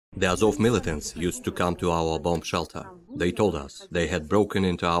The Azov militants used to come to our bomb shelter. They told us they had broken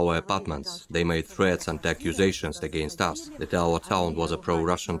into our apartments. They made threats and accusations against us that our town was a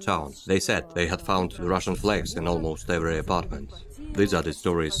pro-Russian town. They said they had found Russian flags in almost every apartment. These are the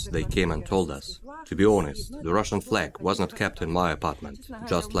stories they came and told us. To be honest, the Russian flag was not kept in my apartment,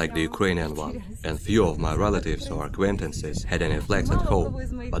 just like the Ukrainian one, and few of my relatives or acquaintances had any flags at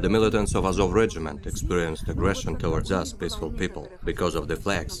home. But the militants of Azov regiment experienced aggression towards us peaceful people because of the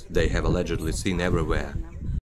flags they have allegedly seen everywhere.